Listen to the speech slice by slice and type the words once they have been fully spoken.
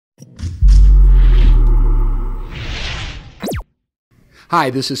Hi,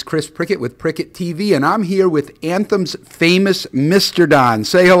 this is Chris Prickett with Prickett TV, and I'm here with Anthem's famous Mr. Don.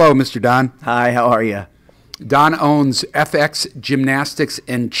 Say hello, Mr. Don. Hi, how are you? Don owns FX Gymnastics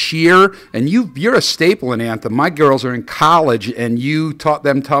and Cheer, and you're a staple in Anthem. My girls are in college, and you taught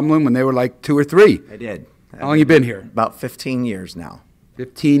them tumbling when they were like 2 or 3. I did. How long you been here? About 15 years now.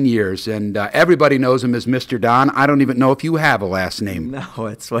 15 years, and everybody knows him as Mr. Don. I don't even know if you have a last name. No,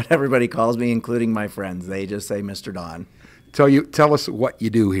 it's what everybody calls me, including my friends. They just say Mr. Don. Tell us what you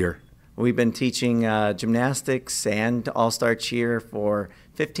do here. We've been teaching gymnastics and all-star cheer for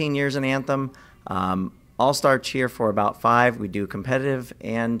 15 years in Anthem. All-star cheer for about 5. We do competitive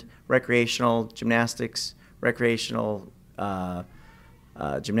and recreational gymnastics,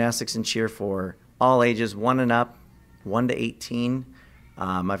 gymnastics and cheer for all ages, 1 and up, 1 to 18.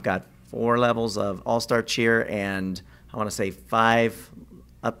 I've got 4 levels of all-star cheer and I want to say 5,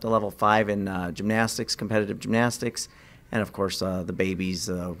 up to level 5 in gymnastics, competitive gymnastics, and of course the babies,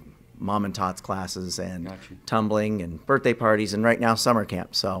 mom and tots classes, and tumbling and birthday parties, and right now summer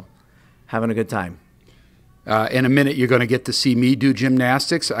camp. So having a good time. In a minute, you're going to get to see me do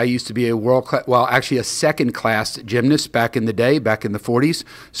gymnastics. I used to be a world-class, well, actually a second-class gymnast back in the day, back in the 40s.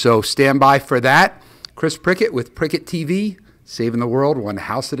 So stand by for that. Chris Prickett with Prickett TV, saving the world one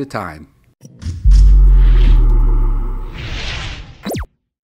house at a time.